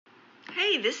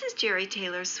Hey, this is Jeri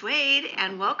Taylor-Swade,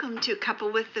 and welcome to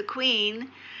Couple with the Queen.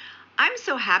 I'm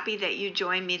so happy that you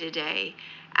joined me today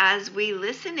as we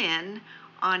listen in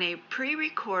on a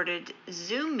pre-recorded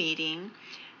Zoom meeting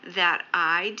that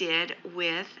I did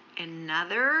with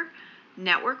another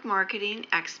network marketing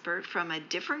expert from a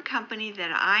different company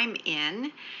that I'm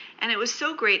in. And it was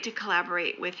so great to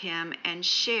collaborate with him and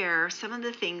share some of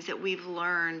the things that we've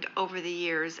learned over the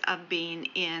years of being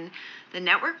in the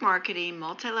network marketing,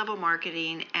 multi-level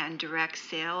marketing, and direct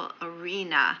sale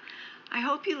arena. I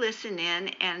hope you listen in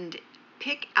and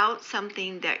pick out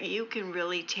something that you can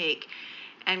really take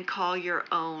and call your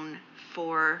own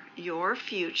for your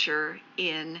future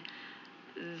in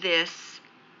this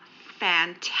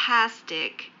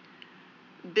fantastic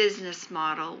business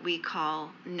model we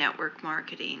call network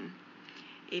marketing.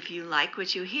 If you like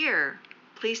what you hear,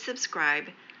 please subscribe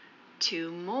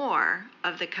to more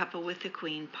of the Couple with the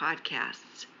Queen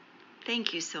podcasts.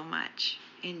 Thank you so much.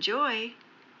 Enjoy.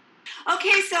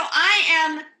 Okay, so I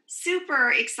am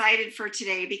super excited for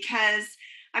today because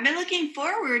I've been looking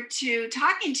forward to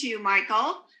talking to you,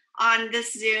 Michael, on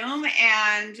this Zoom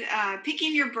and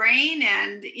picking your brain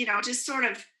and, just sort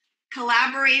of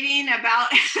collaborating about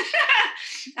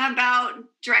about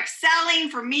direct selling.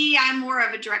 For me, I'm more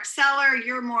of a direct seller.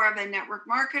 You're more of a network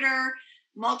marketer,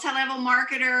 multi-level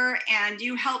marketer, and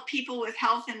you help people with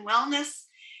health and wellness.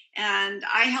 And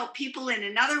I help people in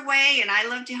another way, and I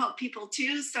love to help people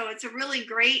too. So it's a really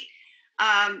great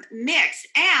mix.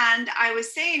 And I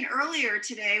was saying earlier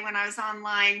today when I was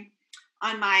online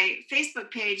on my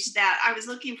Facebook page that I was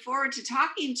looking forward to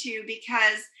talking to you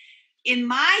because in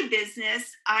my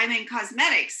business, I'm in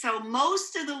cosmetics. So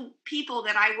most of the people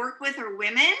that I work with are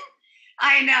women.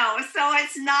 I know. So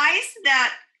it's nice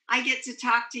that I get to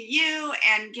talk to you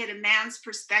and get a man's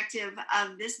perspective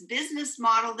of this business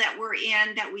model that we're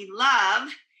in that we love.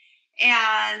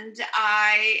 And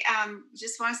I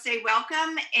just want to say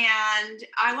welcome. And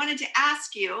I wanted to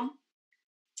ask you,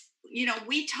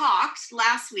 we talked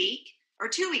last week or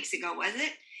 2 weeks ago, was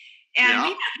it?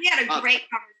 And we had a great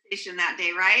conversation that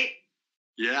day, right?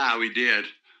 Yeah, we did.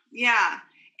 Yeah.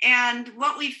 And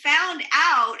what we found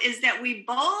out is that we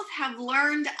both have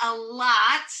learned a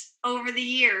lot over the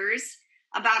years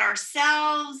about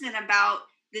ourselves and about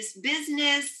this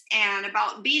business and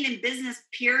about being in business,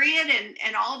 period,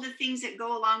 and all the things that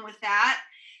go along with that.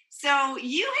 So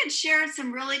you had shared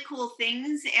some really cool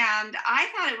things, and I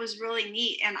thought it was really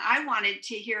neat, and I wanted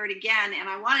to hear it again, and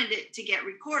I wanted it to get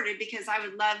recorded because I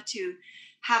would love to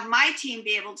have my team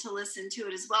be able to listen to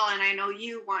it as well. And I know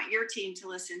you want your team to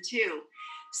listen too.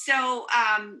 So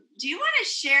do you want to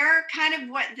share kind of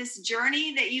what this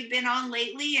journey that you've been on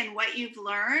lately and what you've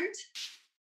learned?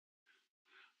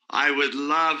 I would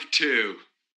love to.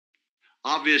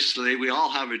 Obviously, we all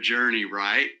have a journey,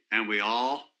 right? And we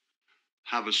all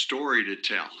have a story to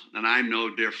tell. And I'm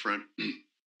no different.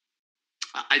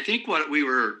 I think what we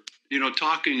were,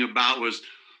 talking about was,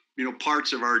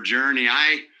 parts of our journey.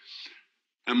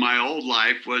 In my old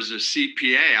life was a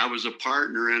CPA. I was a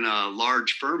partner in a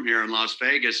large firm here in Las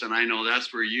Vegas, and I know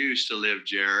that's where you used to live,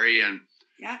 Jeri. And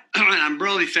yeah, I'm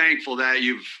really thankful that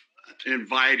you've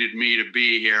invited me to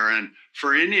be here. And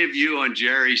for any of you on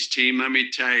Jeri's team, let me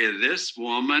tell you, this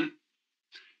woman,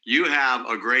 you have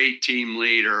a great team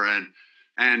leader, and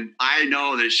I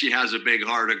know that she has a big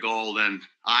heart of gold, and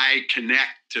I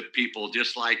connect to people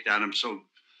just like that.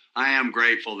 I am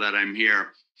grateful that I'm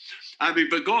here.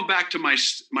 But going back to my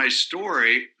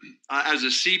story, as a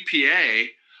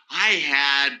CPA, I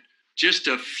had just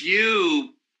a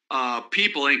few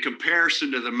people in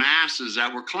comparison to the masses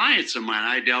that were clients of mine.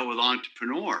 I dealt with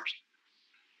entrepreneurs.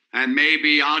 And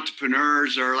maybe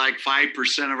entrepreneurs are like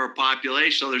 5% of our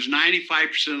population. So there's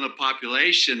 95% of the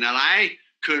population that I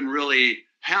couldn't really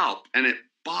help. And it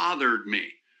bothered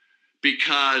me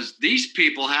because these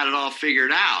people had it all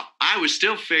figured out. I was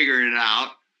still figuring it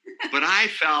out. But I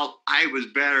felt I was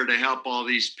better to help all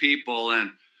these people.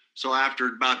 And so after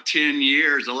about 10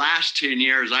 years, the last 10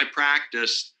 years I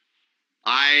practiced,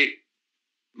 my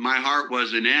heart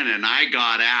wasn't in it, and I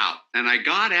got out. And I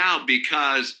got out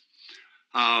because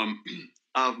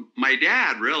of my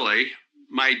dad, really.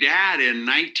 My dad in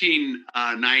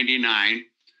 1999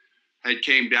 had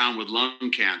came down with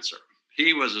lung cancer.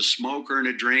 He was a smoker and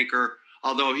a drinker,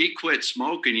 although he quit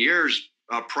smoking years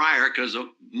prior because of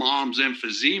mom's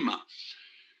emphysema.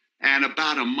 And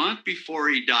about a month before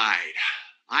he died,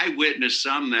 I witnessed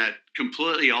something that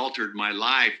completely altered my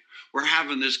life. We're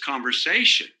having this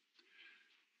conversation.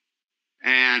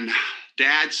 And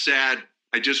Dad said,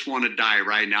 I just want to die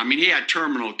right now. I mean, he had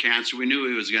terminal cancer. We knew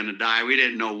he was going to die. We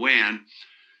didn't know when.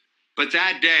 But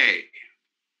that day,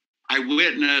 I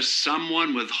witnessed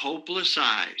someone with hopeless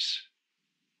eyes.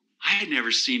 I had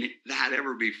never seen that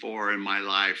ever before in my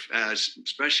life,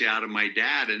 especially out of my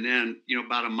dad. And then,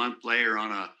 about a month later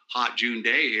on a hot June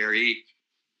day here, he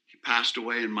passed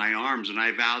away in my arms. And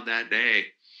I vowed that day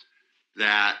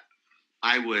that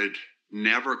I would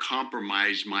never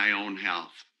compromise my own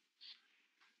health.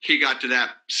 He got to that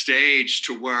stage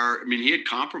to where, he had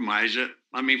compromised it.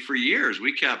 For years,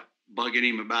 we kept bugging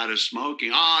him about his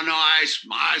smoking. Oh, no,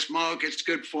 I smoke. It's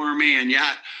good for me. And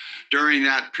yet, during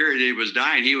that period he was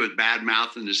dying, he was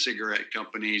bad-mouthing the cigarette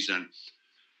companies. And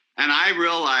I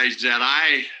realized that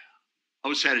I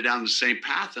was headed down the same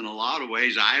path in a lot of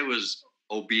ways. I was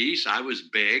obese. I was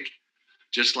big,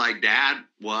 just like Dad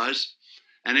was.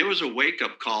 And it was a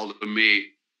wake-up call to me,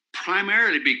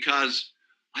 primarily because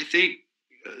I think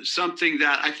something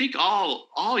that I think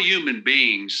all human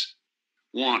beings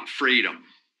want freedom.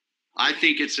 I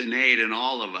think it's innate in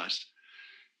all of us.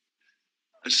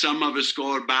 Some of us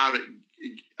go about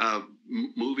it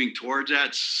moving towards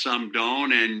that, some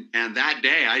don't. And that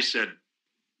day I said,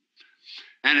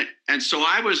 and so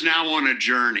I was now on a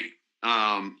journey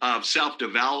of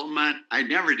self-development. I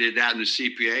never did that in the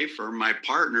CPA firm. My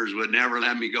partners would never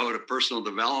let me go to personal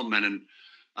development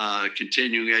and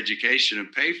continuing education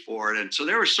and pay for it. And so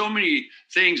there were so many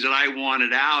things that I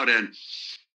wanted out. And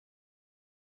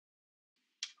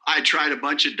I tried a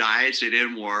bunch of diets. They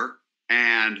didn't work.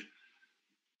 And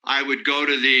I would go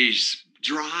to these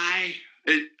dry.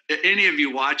 Any of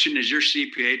you watching, is your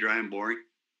CPA dry and boring?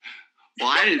 Well,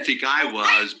 I didn't think I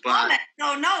was, but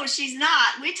no, she's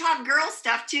not. We talk girl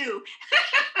stuff too.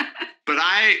 But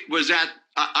I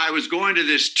was going to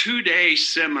this 2-day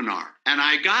seminar, and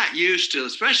I got used to,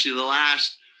 especially the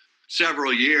last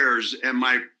several years in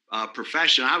my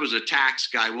profession. I was a tax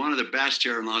guy, one of the best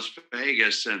here in Las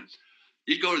Vegas, and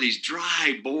you'd go to these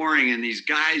dry, boring, and these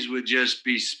guys would just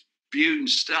be spewing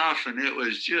stuff, and it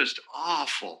was just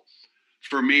awful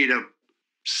for me to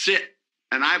sit.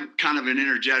 And I'm kind of an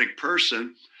energetic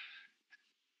person.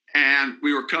 And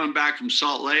we were coming back from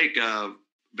Salt Lake, a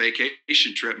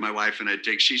vacation trip my wife and I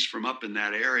take. She's from up in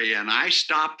that area. And I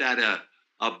stopped at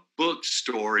a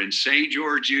bookstore in St.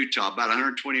 George, Utah, about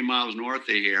 120 miles north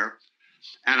of here.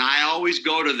 And I always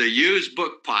go to the used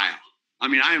book pile. I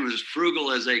am as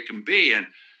frugal as they can be.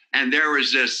 And there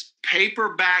was this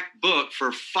paperback book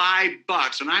for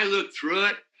 $5. And I looked through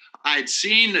it. I'd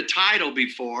seen the title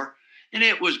before. And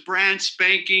it was brand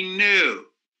spanking new.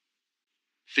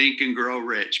 Think and Grow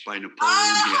Rich by Napoleon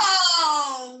Hill.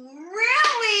 Oh,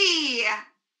 really?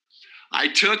 I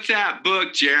took that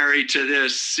book, Jeri, to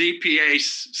this CPA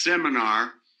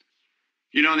seminar.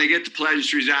 They get the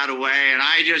pleasantries out of the way, and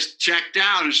I just checked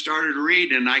out and started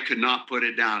reading, and I could not put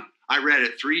it down. I read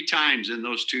it 3 times in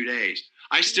those 2 days.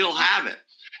 I still have it.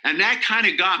 And that kind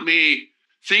of got me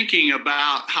thinking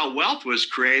about how wealth was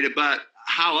created, but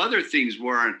how other things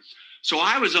weren't. So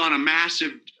I was on a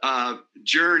massive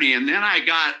journey, and then I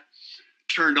got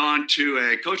turned on to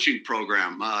a coaching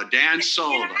program. Dan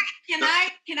Sullivan. Can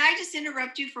I just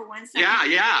interrupt you for 1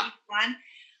 second? Yeah.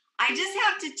 I just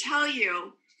have to tell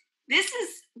you, this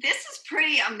is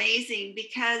pretty amazing,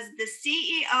 because the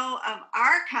CEO of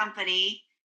our company,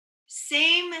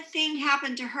 same thing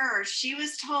happened to her. She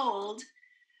was told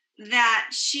that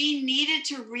she needed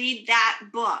to read that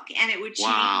book, and it would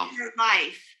change her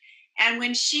life. And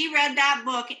when she read that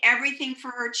book, everything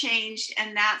for her changed.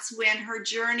 And that's when her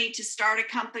journey to start a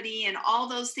company and all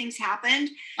those things happened.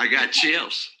 I got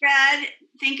chills. Read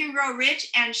Think and Grow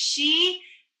Rich. And she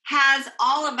has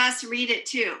all of us read it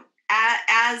too.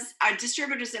 As our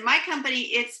distributors in my company,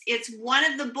 it's one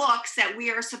of the books that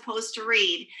we are supposed to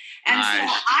read. And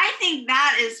nice. So I think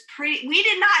that is pretty, we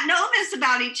did not know this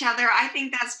about each other. I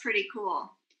think that's pretty cool.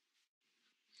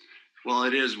 Well,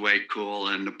 it is way cool.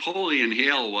 And Napoleon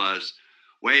Hill was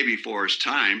way before his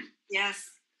time. Yes.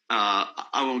 I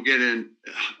won't get in.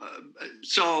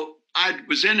 So I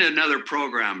was in another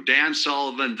program, Dan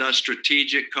Sullivan, The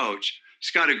Strategic Coach. He's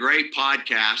got a great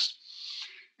podcast.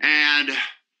 And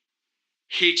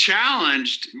he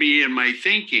challenged me in my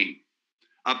thinking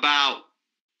about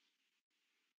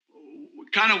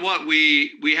kind of what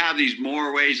we have, these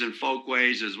more ways and folk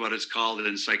ways is what it's called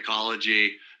in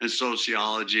psychology and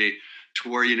sociology, to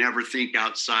where you never think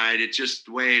outside. It's just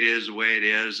the way it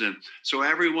is. And so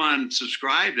everyone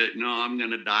subscribed it. No, I'm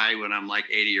going to die when I'm like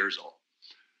 80 years old.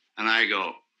 And I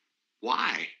go,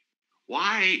 why?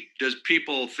 Why does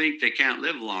people think they can't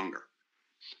live longer?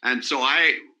 And so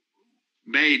I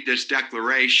made this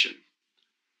declaration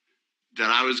that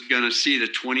I was going to see the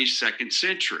 22nd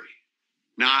century.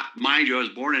 Now, mind you, I was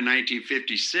born in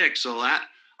 1956, so that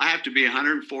I have to be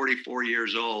 144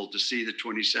 years old to see the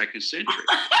 22nd century.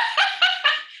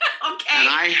 And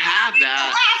I have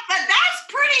that. But that's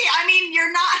pretty. I mean,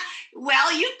 you're not.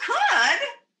 Well, you could.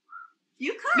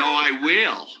 You could. No, I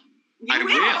will. I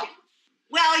will.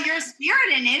 Well, your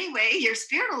spirit in any way, your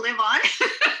spirit will live on.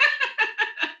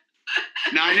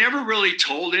 Now, I never really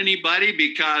told anybody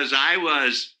because I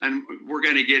was, and we're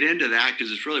going to get into that because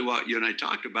it's really what you and I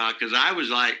talked about, because I was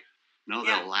like, no,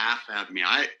 they'll laugh at me.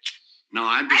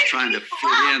 I'm just trying to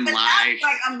fit in life. That's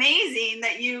like amazing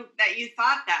that you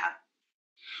thought that.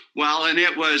 Well, and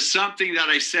it was something that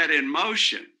I set in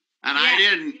motion. And I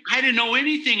didn't know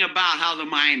anything about how the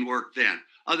mind worked then,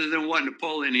 other than what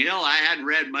Napoleon Hill. I hadn't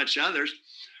read much others.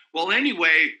 Well,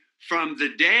 anyway, from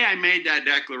the day I made that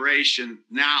declaration,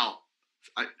 now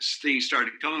things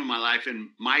started coming in my life, and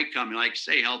my company, like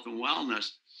say, health and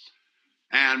wellness.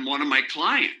 And one of my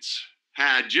clients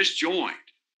had just joined,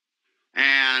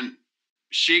 and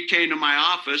she came to my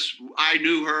office. I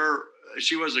knew her.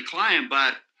 She was a client,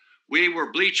 but we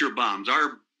were bleacher bums.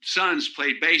 Our sons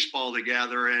played baseball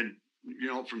together, and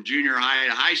from junior high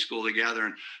to high school together.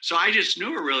 And so I just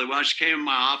knew her really well. She came in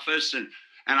my office, and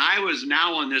I was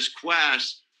now on this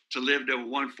quest to live to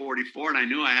 144, and I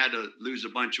knew I had to lose a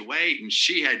bunch of weight. And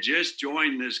she had just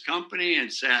joined this company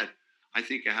and said, I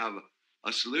think I have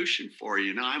a solution for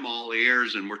you. Now I'm all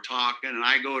ears, and we're talking, and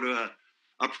I go to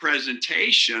a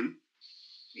presentation.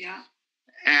 Yeah.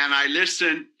 And I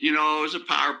listened, it was a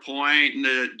PowerPoint, and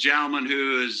the gentleman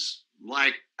who is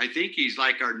like, I think he's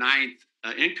like our ninth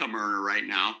income earner right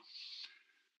now,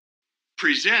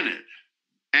 presented.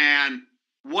 And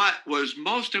what was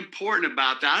most important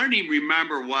about that, I don't even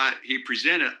remember what he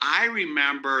presented. I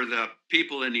remember the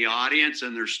people in the audience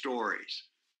and their stories.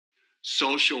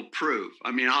 Social proof.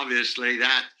 I mean, obviously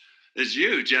that is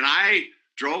huge. And I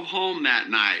drove home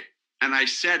that night, and I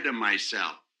said to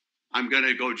myself, I'm going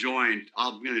to go join.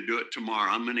 I'm going to do it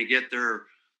tomorrow. I'm going to get their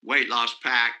weight loss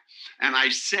pack. And I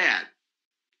said,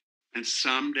 and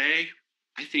someday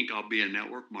I think I'll be a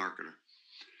network marketer.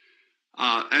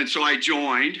 And so I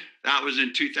joined. That was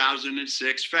in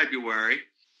 2006, February.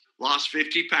 Lost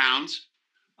 50 pounds.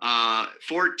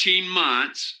 14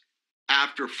 months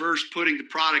after first putting the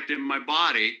product in my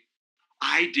body,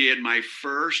 I did my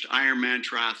first Ironman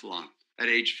triathlon at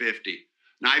age 50.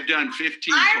 Now I've done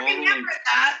 15 total.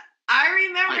 I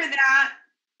remember that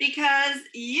because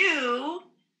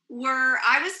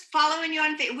I was following you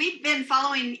on Facebook. We've been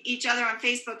following each other on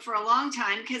Facebook for a long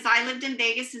time because I lived in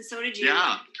Vegas and so did you.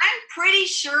 Yeah. I'm pretty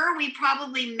sure we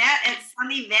probably met at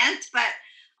some event, but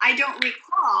I don't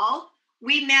recall.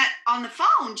 We met on the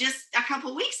phone just a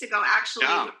couple weeks ago, actually.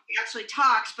 Yeah. We actually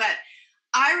talked, but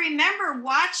I remember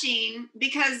watching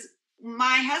because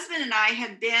my husband and I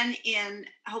had been in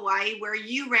Hawaii where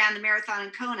you ran the marathon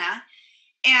in Kona.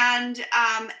 And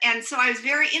so I was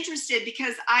very interested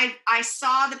because I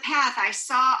saw the path.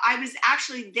 I was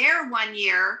actually there one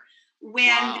year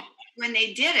when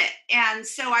they did it. And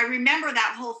so I remember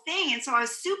that whole thing. And so I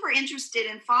was super interested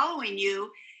in following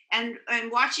you and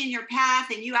watching your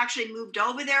path. And you actually moved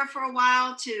over there for a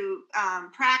while to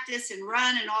practice and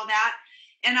run and all that.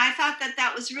 And I thought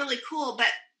that was really cool. But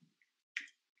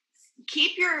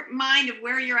keep your mind of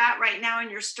where you're at right now in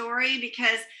your story,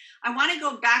 because I want to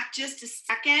go back just a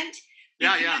second.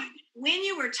 Yeah. When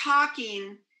you were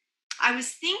talking, I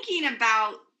was thinking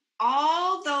about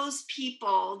all those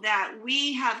people that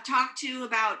we have talked to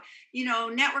about,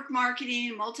 network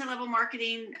marketing, multi-level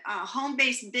marketing,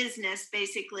 home-based business,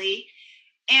 basically.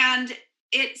 And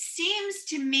it seems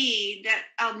to me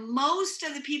that most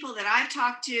of the people that I've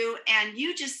talked to, and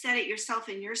you just said it yourself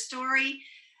in your story,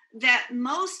 that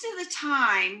most of the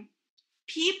time,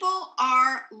 people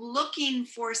are looking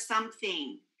for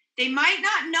something. They might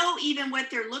not know even what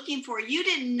they're looking for. You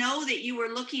didn't know that you were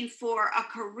looking for a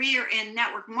career in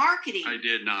network marketing. I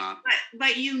did not.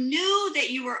 But you knew that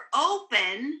you were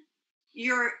open.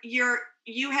 You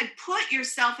had put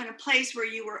yourself in a place where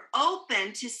you were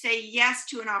open to say yes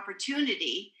to an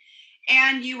opportunity.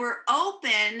 And you were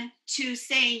open to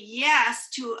saying yes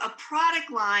to a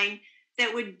product line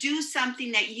that would do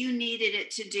something that you needed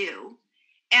it to do.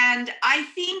 And I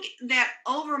think that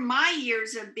over my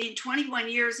 21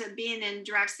 years of being in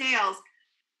direct sales,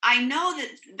 I know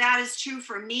that is true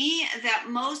for me, that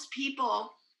most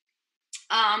people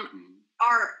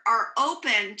are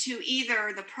open to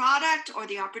either the product or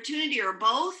the opportunity or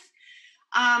both.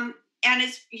 And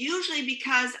it's usually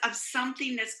because of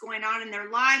something that's going on in their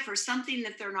life or something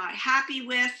that they're not happy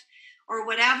with or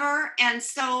whatever. And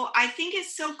so I think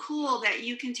it's so cool that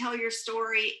you can tell your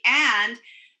story and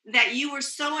that you were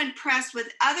so impressed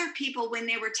with other people when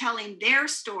they were telling their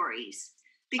stories,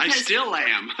 I still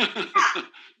am. Yeah,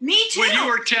 me too. When you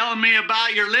were telling me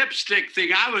about your lipstick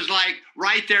thing, I was like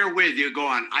right there with you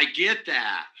going, I get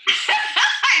that.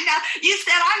 I know. You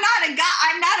said I'm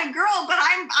not a girl, but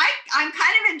I'm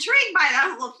kind of intrigued by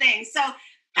that whole thing. So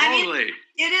Totally. I mean,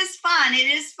 it is fun. It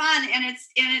is fun, and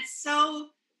it's so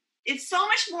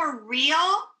much more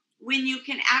real when you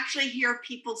can actually hear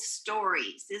people's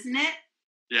stories, isn't it?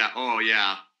 Yeah. Oh,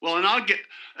 yeah. Well, and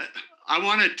I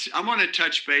want to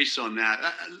touch base on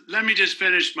that. Let me just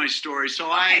finish my story.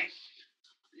 So Okay.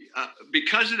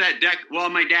 because of that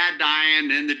my dad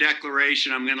dying and the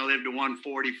declaration, I'm going to live to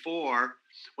 144.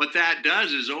 What that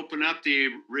does is open up the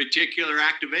reticular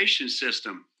activation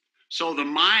system. So the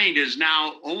mind is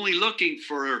now only looking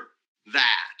for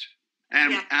that.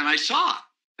 And I saw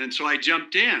it. And so I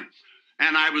jumped in.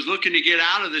 And I was looking to get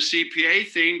out of the CPA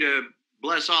thing to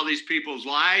bless all these people's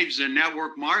lives and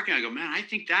network marketing. I go, man, I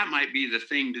think that might be the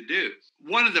thing to do.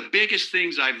 One of the biggest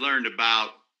things I've learned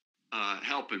about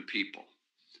helping people,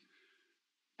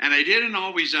 and I didn't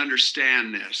always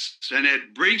understand this, and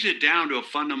it brings it down to a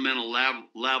fundamental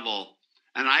level,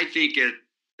 and I think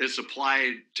it's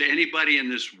applied to anybody in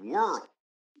this world.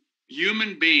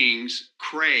 Human beings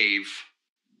crave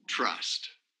trust.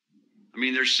 I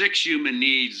mean, there's 6 human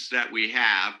needs that we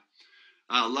have.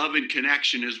 Love and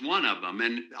connection is one of them.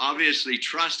 And obviously,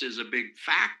 trust is a big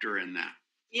factor in that.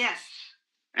 Yes.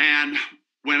 And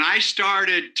when I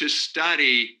started to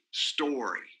study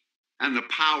story and the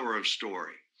power of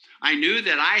story, I knew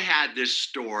that I had this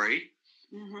story,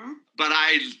 but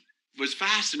I was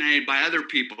fascinated by other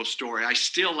people's story. I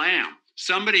still am.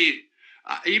 Somebody,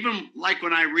 even like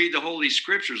when I read the Holy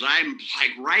Scriptures, I'm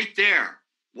like right there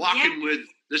walking with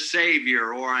the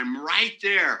Savior, or I'm right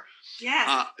there.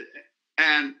 Yes.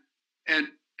 And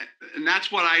that's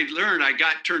what I learned. I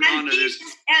got turned on to this.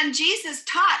 And Jesus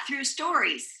taught through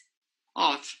stories.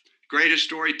 Oh, greatest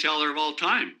storyteller of all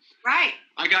time. Right.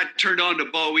 I got turned on to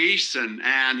Bo Eason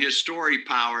and his story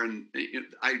power, and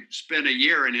I spent a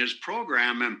year in his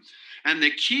program. And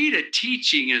the key to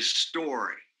teaching is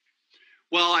story.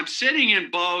 Well, I'm sitting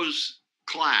in Bo's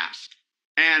class,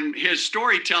 and his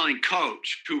storytelling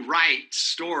coach, who writes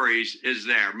stories, is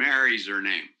there. Mary's her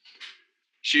name.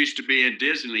 She used to be in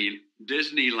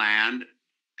Disneyland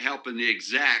helping the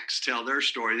execs tell their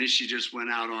story. And then she just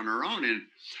went out on her own.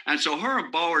 And so her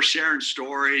and Bo are sharing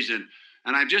stories, and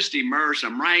I'm just immersed.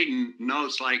 I'm writing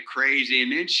notes like crazy.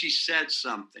 And then she said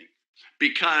something,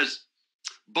 because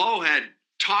Bo had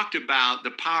talked about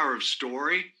the power of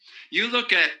story. You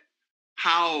look at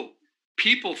how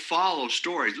people follow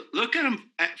stories. Look at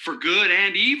them for good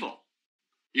and evil.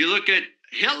 You look at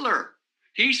Hitler.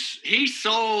 He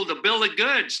sold a bill of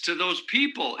goods to those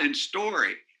people in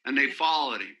story, and they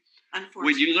followed him.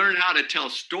 When you learn how to tell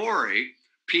story,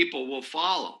 people will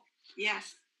follow.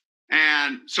 Yes.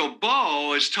 And so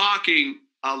Bo is talking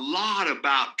a lot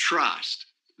about trust,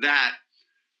 that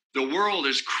the world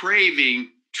is craving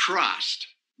trust,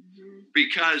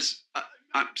 because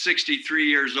I'm 63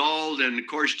 years old, and of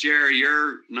course, Jeri,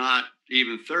 you're not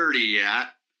even 30 yet.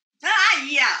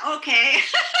 Yeah, okay.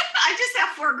 I just have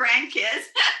 4 grandkids.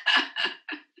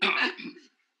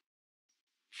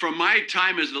 From my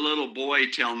time as a little boy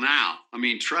till now, I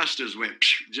mean, trust has went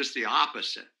just the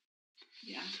opposite.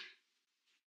 Yeah.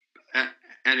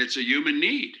 And it's a human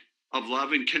need of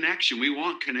love and connection. We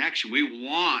want connection. We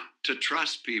want to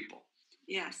trust people.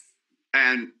 Yes.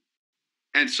 And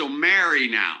so Mary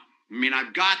now, I mean,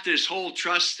 I've got this whole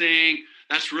trust thing.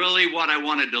 That's really what I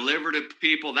want to deliver to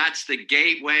people. That's the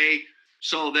gateway,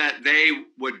 so that they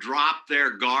would drop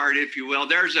their guard, if you will.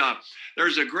 There's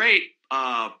a great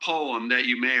poem that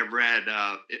you may have read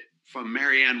from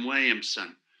Marianne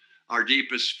Williamson, Our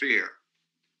Deepest Fear.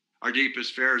 Our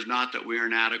deepest fear is not that we are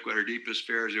inadequate. Our deepest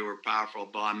fear is that we're powerful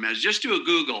beyond measure. Just do a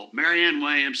Google, Marianne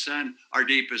Williamson, Our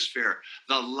Deepest Fear.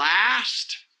 The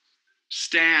last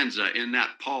stanza in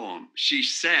that poem, she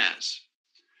says,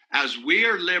 as we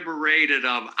are liberated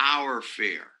of our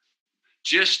fear,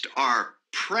 just our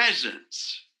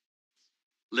presence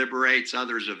liberates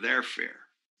others of their fear.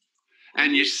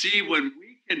 And you see, when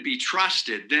we can be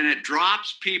trusted, then it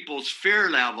drops people's fear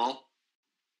level,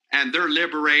 and they're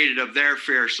liberated of their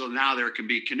fear. So now there can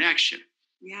be connection.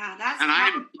 Yeah, that's. And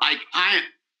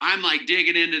I'm like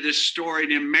digging into this story,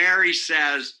 and then Mary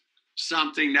says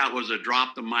something that was a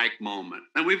drop the mic moment.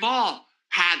 And we've all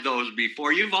had those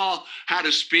before. You've all had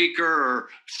a speaker or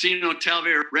seen on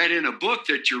television or read in a book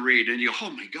that you read, and you, oh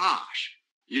my gosh,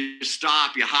 you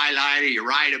stop, you highlight it, you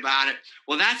write about it.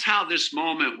 Well, that's how this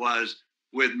moment was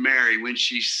with Mary when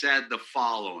she said the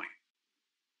following: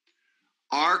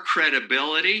 our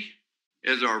credibility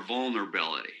is our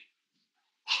vulnerability.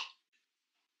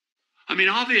 I mean,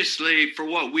 obviously, for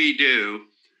what we do,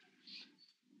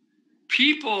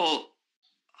 people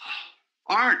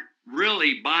aren't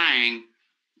really buying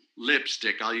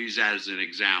lipstick. I'll use that as an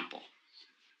example.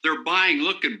 They're buying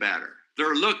looking better.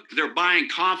 They're buying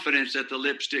confidence that the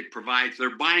lipstick provides.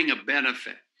 They're buying a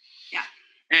benefit. Yeah.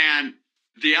 And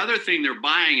the other thing they're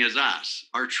buying is us,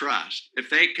 our trust, if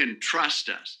they can trust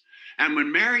us. And when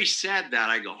Mary said that,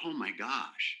 I go, oh my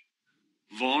gosh,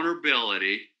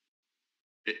 vulnerability,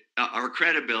 our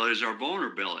credibility is our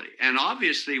vulnerability. And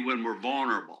obviously when we're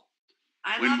vulnerable,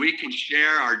 when we can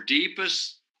share our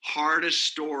deepest, hardest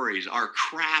stories, our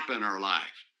crap in our life.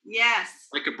 Yes.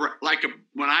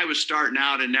 When I was starting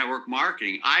out in network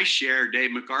marketing, I shared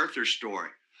Dave MacArthur's story.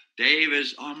 Dave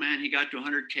is, oh man, he got to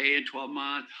 100K in 12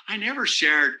 months. I never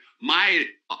shared my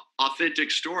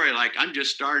authentic story. Like, I'm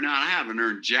just starting out. I haven't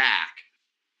earned jack.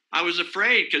 I was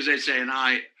afraid because they say,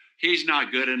 no, he's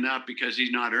not good enough because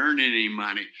he's not earning any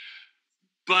money.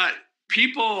 But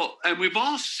people, and we've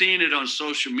all seen it on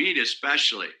social media,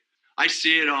 especially. I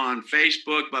see it on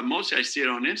Facebook, but mostly I see it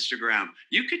on Instagram.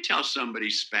 You could tell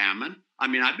somebody's spamming. I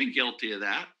mean, I've been guilty of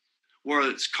that, where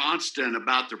it's constant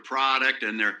about their product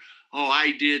and they're, oh,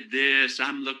 I did this.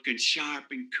 I'm looking sharp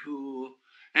and cool.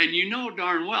 And you know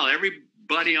darn well,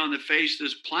 everybody on the face of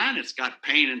this planet's got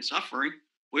pain and suffering.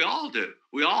 We all do.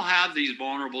 We all have these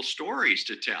vulnerable stories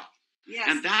to tell. Yes.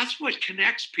 And that's what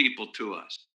connects people to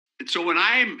us. And so when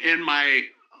I'm in my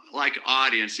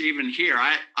audience, even here,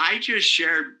 I just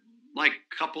shared a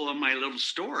couple of my little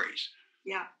stories.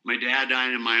 Yeah. My dad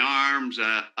dying in my arms.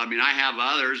 I have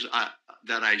others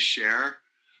that I share.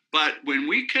 But when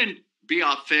we can be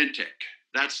authentic,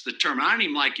 that's the term. I don't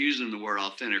even like using the word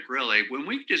authentic, really. When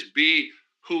we just be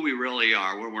who we really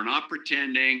are, where we're not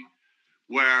pretending,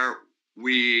 where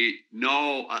we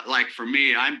know, for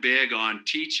me, I'm big on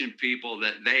teaching people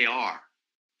that they are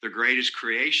the greatest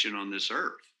creation on this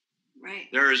earth. Right.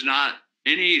 There is not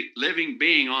any living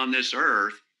being on this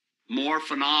earth more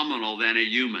phenomenal than a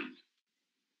human.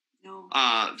 No.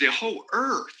 The whole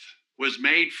earth was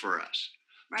made for us.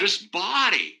 Right. This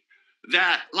body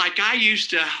that, I used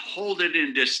to hold it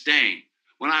in disdain.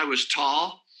 When I was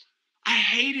tall, I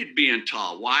hated being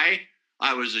tall. Why?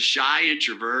 I was a shy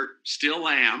introvert, still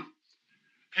am.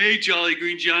 Hey, Jolly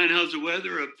Green Giant, how's the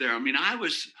weather up there? I mean,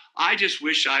 I just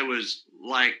wish I was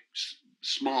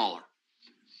smaller.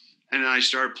 And then I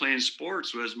started playing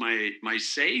sports, was my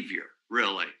savior,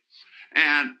 really.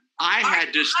 And I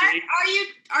had to stay.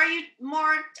 Are you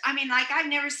more, I've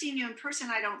never seen you in person,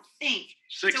 I don't think.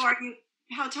 So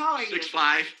how tall are you?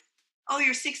 6'5". Oh,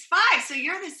 you're 6'5". So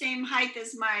you're the same height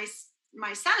as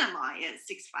my son-in-law is,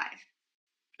 6'5".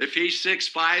 If he's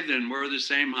 6'5", then we're the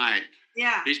same height.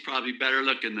 Yeah. He's probably better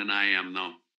looking than I am,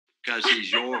 though, because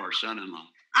he's your son-in-law.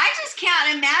 I just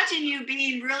can't imagine you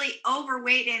being really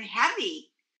overweight and heavy.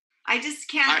 I just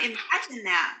can't imagine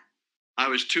that. I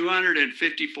was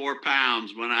 254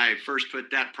 pounds when I first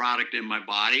put that product in my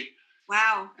body.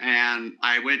 Wow. And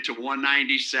I went to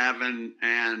 197,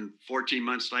 and 14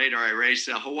 months later, I raced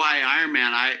the Hawaii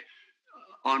Ironman.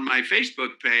 On my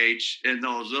Facebook page, in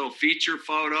those little feature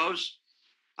photos,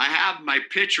 I have my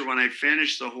picture when I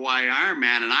finished the Hawaii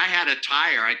Ironman, and I had a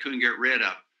tire I couldn't get rid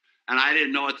of. And I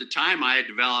didn't know at the time I had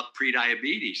developed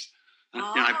prediabetes.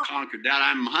 Oh. And I've conquered that.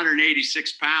 I'm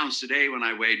 186 pounds today when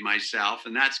I weighed myself,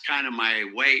 and that's kind of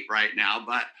my weight right now.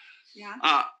 But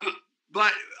yeah.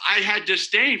 But I had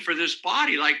disdain for this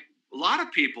body like a lot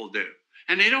of people do.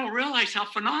 And they don't realize how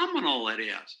phenomenal it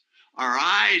is. Our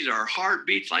eyes, our heart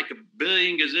beats like a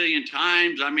billion gazillion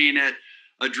times. I mean,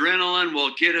 adrenaline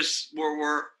will get us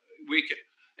where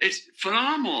it's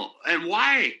phenomenal. And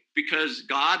why? Because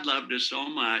God loved us so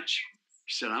much.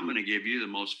 He said, I'm going to give you the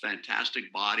most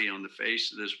fantastic body on the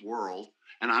face of this world.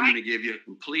 And I'm going to give you a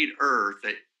complete earth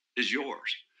that is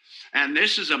yours. And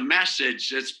this is a message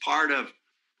that's part of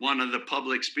one of the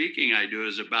public speaking I do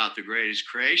is about the greatest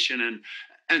creation.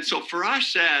 And so for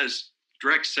us as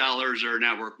direct sellers or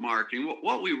network marketing,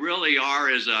 what we really are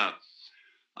is a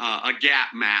gap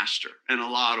master in a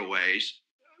lot of ways.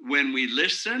 When we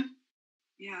listen,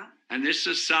 yeah, and this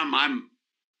is something I'm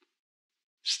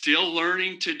still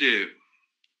learning to do.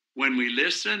 When we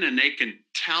listen and they can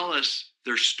tell us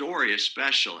their story,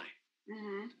 especially,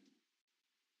 mm-hmm.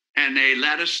 and they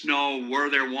let us know where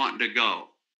they're wanting to go.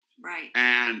 Right.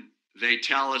 And they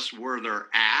tell us where they're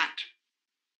at.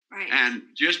 Right. And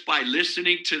just by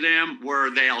listening to them where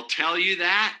they'll tell you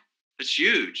that, it's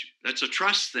huge. That's a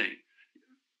trust thing.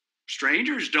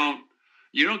 Strangers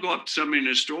you don't go up to somebody in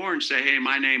the store and say, hey,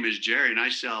 my name is Jeri and I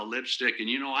sell lipstick and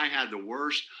I had the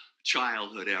worst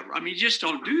childhood ever. I mean, you just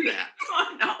don't do that.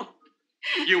 Oh,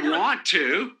 no. You want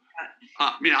to.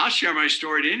 I'll share my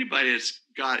story to anybody that's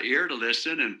got ear to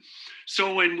listen. And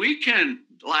so when we can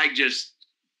like just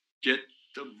get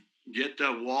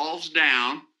the walls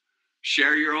down,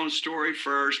 share your own story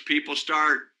first, people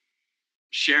start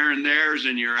sharing theirs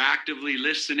and you're actively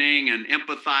listening and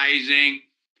empathizing.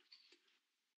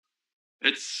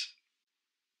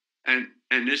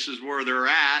 And this is where they're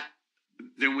at.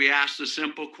 Then we ask the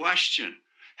simple question,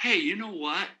 hey, you know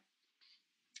what?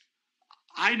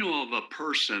 I know of a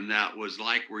person that was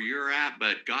like where you're at,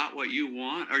 but got what you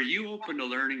want. Are you open to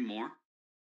learning more?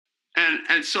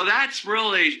 And so that's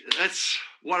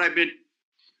what I've been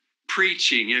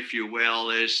preaching, if you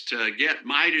will, is to get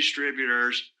my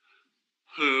distributors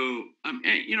who,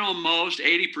 most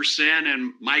 80%,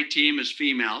 and my team is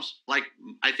females. Like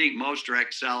I think most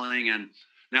direct selling and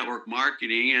network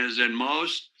marketing is, and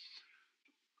most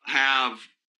have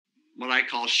what I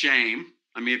call shame.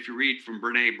 I mean, if you read from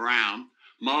Brene Brown,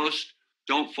 most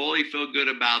don't fully feel good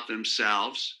about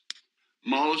themselves.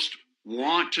 Most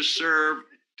want to serve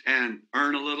and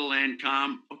earn a little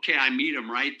income. Okay, I meet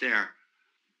them right there.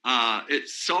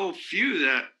 It's so few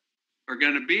that are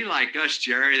going to be like us,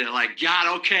 Jeri. They're like,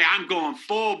 God, okay, I'm going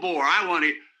full bore. I want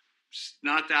to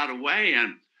not that away.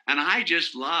 And I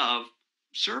just love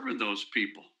serving those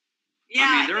people. Yeah,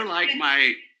 I mean,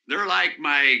 they're like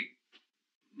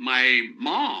my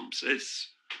moms.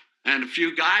 And a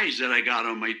few guys that I got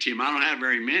on my team. I don't have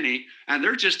very many, and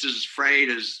they're just as afraid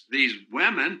as these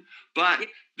women. But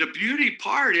the beauty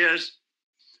part is,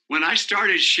 when I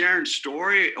started sharing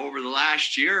story over the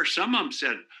last year, some of them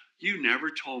said, you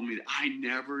never told me that. I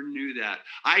never knew that.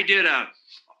 I did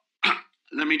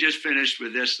let me just finish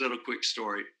with this little quick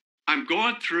story. I'm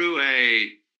going through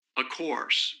a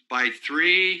course by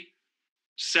 3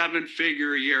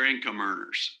 7-figure a year income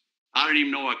earners. I don't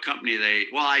even know what company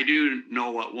I do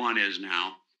know what one is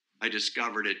now. I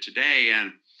discovered it today.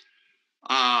 And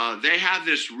they have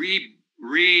this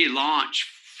relaunch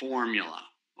formula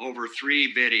over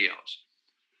 3 videos.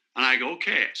 And I go,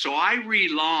 okay. So I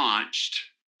relaunched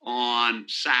on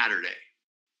Saturday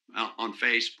on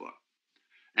Facebook.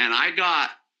 And I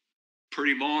got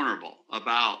pretty vulnerable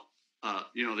about,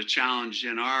 the challenge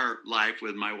in our life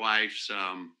with my wife's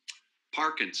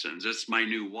Parkinson's. That's my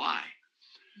new why.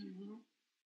 Mm-hmm.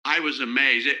 I was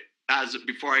amazed.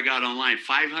 Before I got online,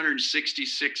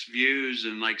 566 views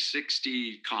and like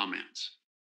 60 comments.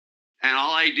 And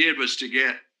all I did was to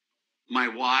get my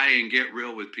why and get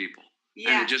real with people.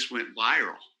 Yeah. And it just went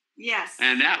viral. Yes.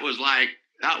 And that was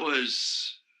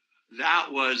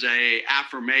a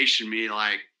affirmation to me,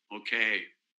 like, okay,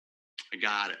 I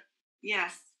got it.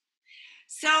 Yes.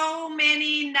 So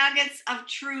many nuggets of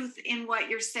truth in what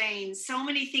you're saying. So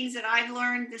many things that I've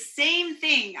learned. The same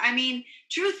thing. I mean,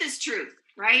 truth is truth,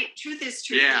 right? Truth is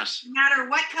truth. Yes. No matter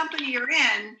what company you're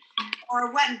in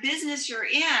or what business you're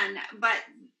in, but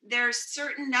there's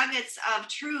certain nuggets of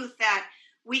truth that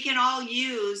we can all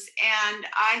use. And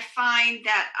I find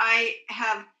that I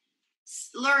have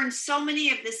learned so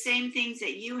many of the same things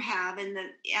that you have. And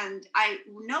I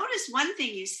noticed one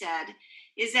thing you said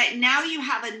is that now you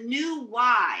have a new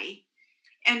why.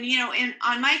 And,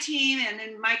 on my team and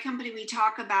in my company, we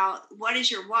talk about what is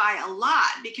your why a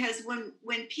lot, because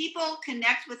when people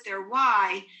connect with their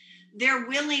why, they're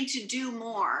willing to do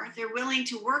more. They're willing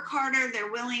to work harder.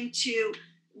 They're willing to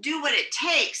do what it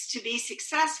takes to be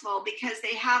successful because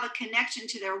they have a connection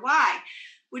to their why,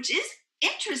 which is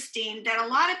interesting that a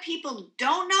lot of people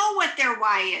don't know what their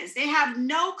why is. They have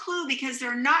no clue because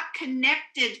they're not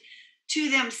connected to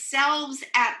themselves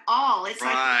at all. It's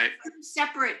right.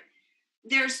 Like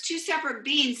there's 2 separate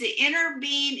beings. The inner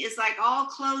being is like all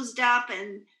closed up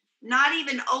and not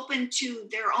even open to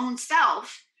their own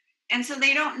self. And so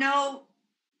they don't know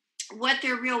what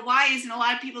their real why is. And a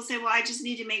lot of people say, well, I just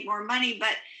need to make more money.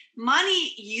 But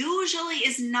money usually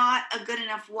is not a good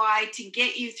enough why to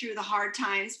get you through the hard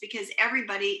times, because every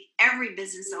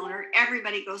business owner,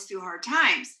 everybody goes through hard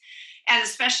times. And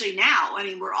especially now, I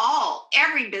mean,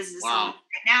 every business owner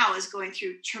right now is going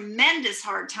through tremendous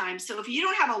hard times. So if you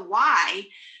don't have a why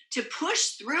to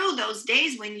push through those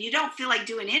days when you don't feel like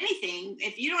doing anything,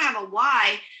 if you don't have a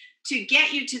why to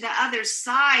get you to the other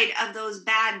side of those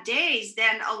bad days,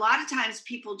 then a lot of times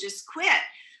people just quit.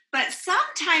 But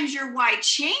sometimes your why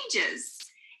changes.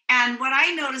 And what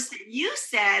I noticed that you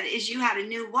said is you had a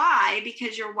new why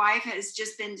because your wife has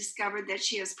just been discovered that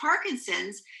she has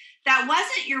Parkinson's. That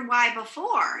wasn't your why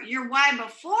before. Your why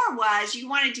before was you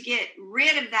wanted to get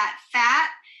rid of that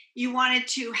fat. You wanted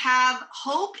to have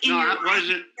hope in your life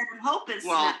instead of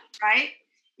hopelessness, right?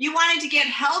 You wanted to get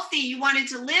healthy. You wanted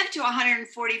to live to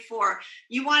 144.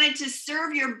 You wanted to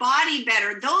serve your body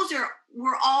better. Those are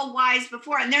were all whys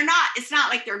before, and it's not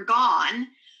like they're gone,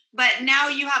 but now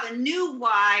you have a new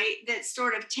why that's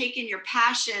sort of taken your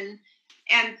passion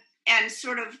and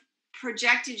sort of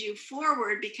projected you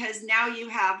forward, because now you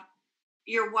have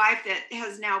your wife that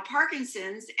has now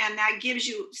Parkinson's, and that gives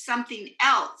you something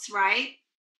else, right?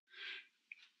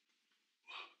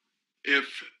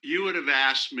 If you would have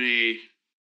asked me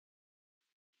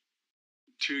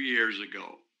 2 years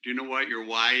ago, do you know what your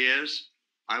why is?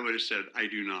 I would have said, I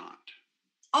do not.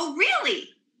 Oh, really?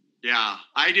 Yeah,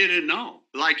 I didn't know.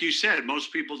 Like you said,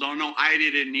 most people don't know. I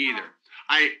didn't either.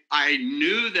 I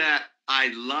knew that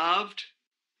I loved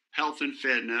health and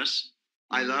fitness.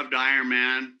 I loved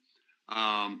Ironman.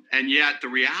 And yet the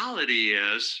reality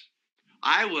is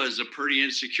I was a pretty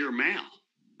insecure male,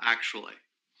 actually.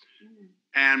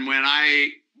 And when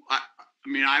I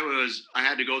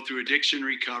had to go through addiction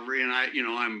recovery, and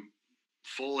I'm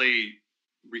fully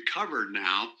recovered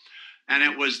now. And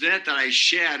it was that I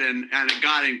shed and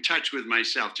got in touch with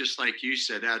myself, just like you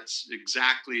said. That's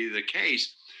exactly the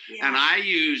case. Yeah. And I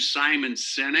use Simon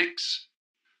Sinek's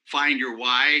Find Your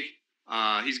Why.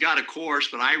 He's got a course,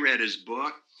 but I read his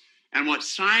book. And what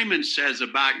Simon says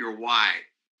about your why,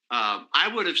 I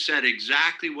would have said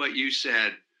exactly what you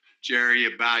said,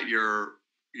 Jeri, about your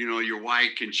why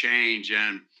can change.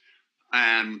 And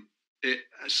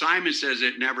Simon says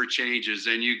it never changes.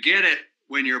 And you get it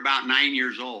when you're about 9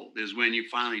 years old is when you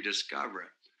finally discover it.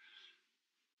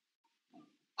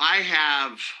 I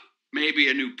have maybe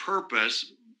a new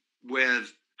purpose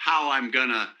with how I'm going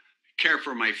to care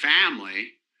for my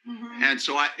family. Mm-hmm. And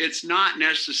so it's not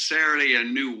necessarily a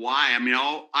new why. I mean,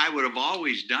 I would have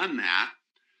always done that,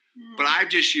 but I'm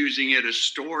just using it as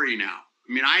story now.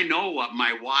 I mean, I know what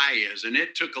my why is, and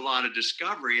it took a lot of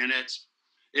discovery, and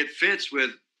it fits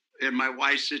in my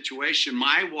wife's situation.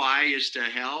 My why is to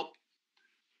help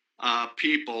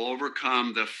people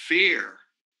overcome the fear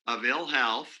of ill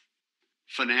health,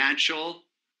 financial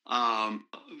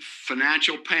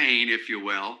pain, if you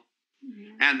will,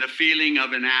 and the feeling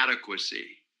of inadequacy,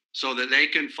 so that they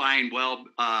can find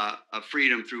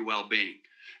freedom through well-being.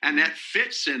 And that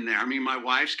fits in there. I mean, my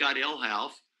wife's got ill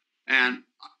health, and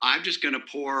I'm just going to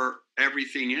pour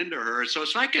everything into her. So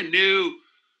it's like a new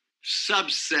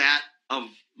subset of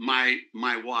my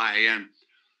why.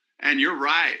 And you're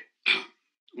right.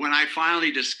 When I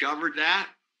finally discovered that,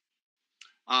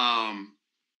 I'll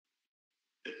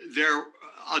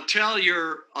tell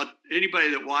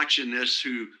anybody that watching this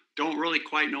who don't really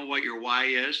quite know what your why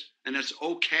is, and it's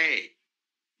okay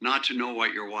not to know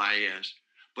what your why is,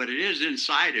 but it is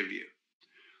inside of you.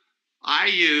 I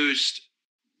used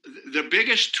the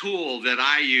biggest tool that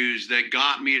I used that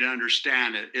got me to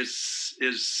understand it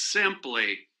is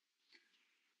simply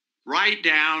write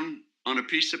down on a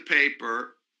piece of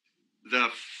paper the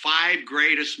 5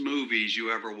 greatest movies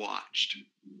you ever watched.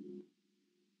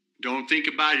 Don't think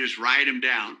about it, just write them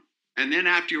down. And then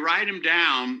after you write them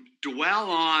down, dwell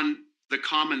on the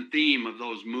common theme of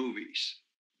those movies.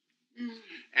 Mm-hmm.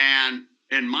 And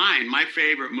in mine, my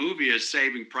favorite movie is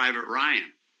Saving Private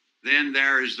Ryan. Then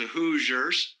there is The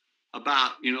Hoosiers,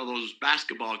 about, those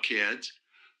basketball kids.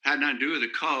 Had nothing to do with the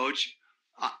coach.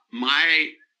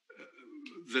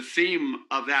 The theme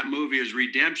of that movie is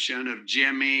redemption of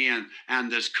Jimmy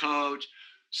and this coach.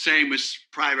 Same with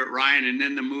Private Ryan. And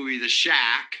then the movie The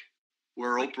Shack,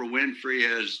 where Oprah Winfrey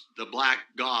is the black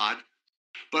god.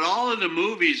 But all of the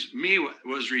movies,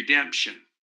 was redemption.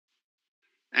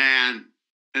 And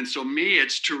so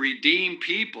it's to redeem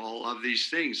people of these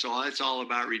things. So it's all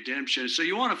about redemption. So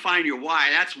you want to find your why.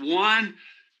 That's one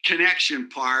connection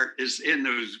part, is in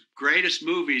those greatest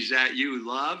movies that you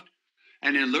loved.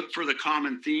 And then look for the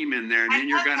common theme in there. And then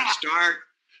you're going to start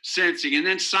sensing. And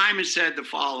then Simon said the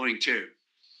following too.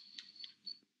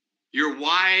 Your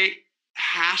why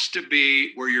has to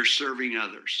be where you're serving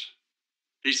others.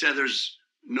 He said there's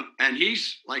no, and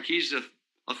he's the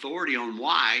authority on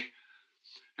why.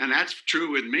 And that's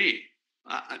true with me.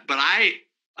 But I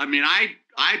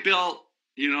built,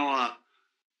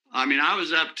 I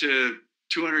was up to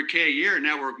 $200K a year in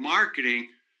network marketing.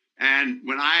 And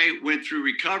when I went through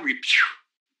recovery,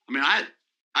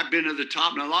 I've been to the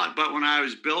top and a lot. But when I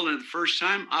was building it the first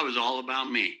time, I was all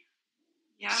about me.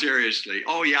 Yeah. Seriously.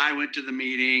 Oh, yeah, I went to the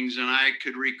meetings and I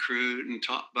could recruit and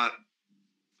talk, but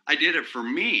I did it for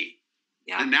me.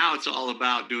 Yeah. And now it's all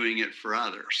about doing it for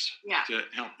others to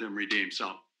help them redeem.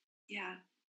 So, yeah,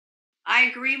 I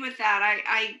agree with that.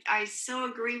 I so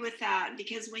agree with that,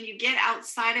 because when you get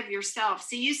outside of yourself,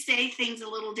 see, you say things a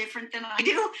little different than I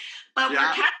do, but we're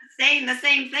kind of saying the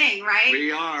same thing, right?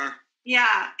 We are.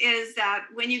 Yeah, is that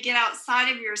when you get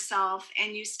outside of yourself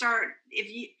and you start,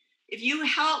 if if you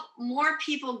help more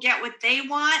people get what they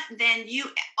want, then you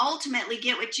ultimately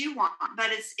get what you want.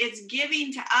 But it's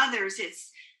giving to others,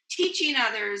 it's teaching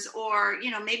others, or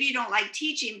maybe you don't like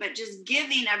teaching, but just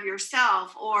giving of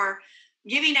yourself or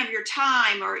giving of your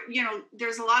time, or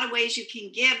there's a lot of ways you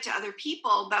can give to other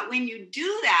people. But when you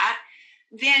do that,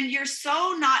 then you're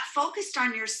so not focused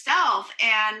on yourself,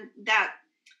 and that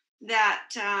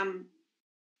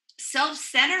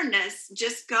self-centeredness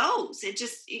just goes. It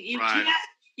just you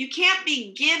can't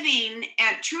be giving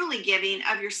and truly giving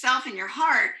of yourself and your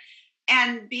heart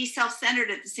and be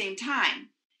self-centered at the same time.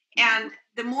 And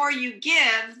the more you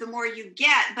give, the more you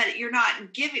get, but you're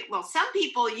not giving. Well, some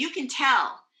people, you can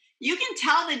tell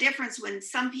the difference when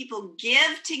some people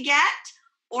give to get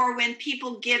or when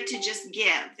people give to just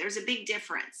give. There's a big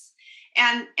difference.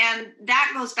 And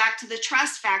that goes back to the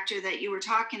trust factor that you were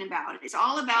talking about. It's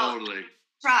all about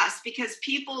trust, because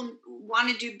people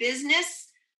want to do business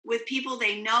with people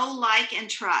they know, like, and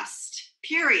trust.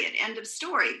 Period. End of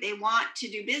story. They want to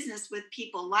do business with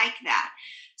people like that.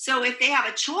 So if they have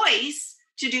a choice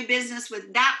to do business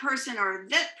with that person or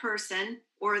that person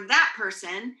or that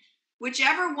person,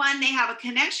 whichever one they have a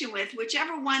connection with,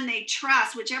 whichever one they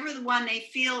trust, whichever the one they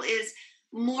feel is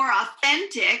more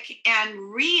authentic and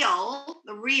real,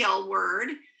 the real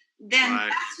word, then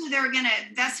that's who they're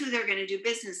gonna do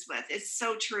business with. It's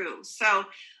so true. So,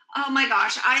 oh my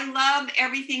gosh, I love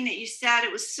everything that you said.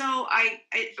 It was so,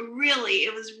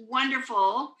 it was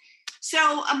wonderful.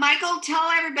 So, Michael, tell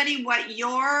everybody what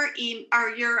your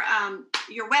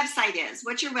website is.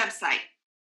 What's your website?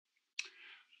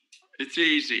 It's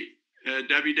easy.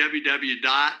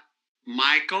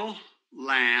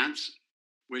 www.michaellantz,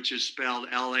 which is spelled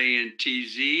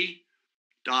LANTZ.net,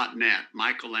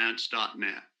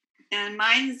 michaellantz.net. And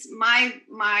mine's my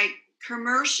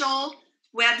commercial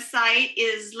website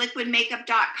is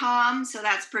liquidmakeup.com, so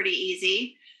that's pretty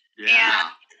easy. Yeah.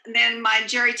 And then my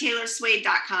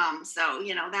JeriTaylor-Swade.com, so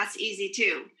that's easy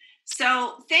too.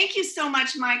 So thank you so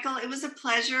much, Michael. It was a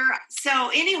pleasure. So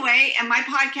anyway, and my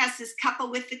podcast is Couple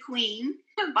with the Queen,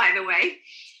 by the way.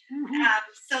 Mm-hmm.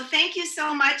 So thank you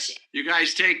so much. You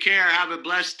guys take care. Have a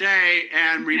blessed day.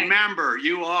 And remember,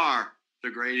 you are the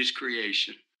greatest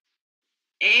creation.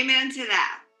 Amen to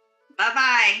that.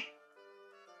 Bye-bye.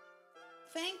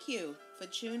 Thank you for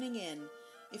tuning in.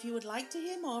 If you would like to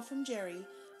hear more from Jeri,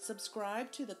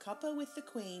 subscribe to the Cuppa with the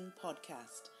Queen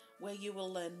podcast, where you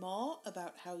will learn more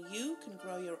about how you can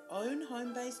grow your own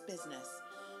home-based business.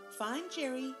 Find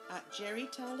Jeri at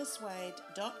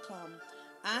JeriTaylor-Swade.com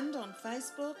and on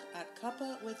Facebook at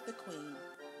Cuppa with the Queen.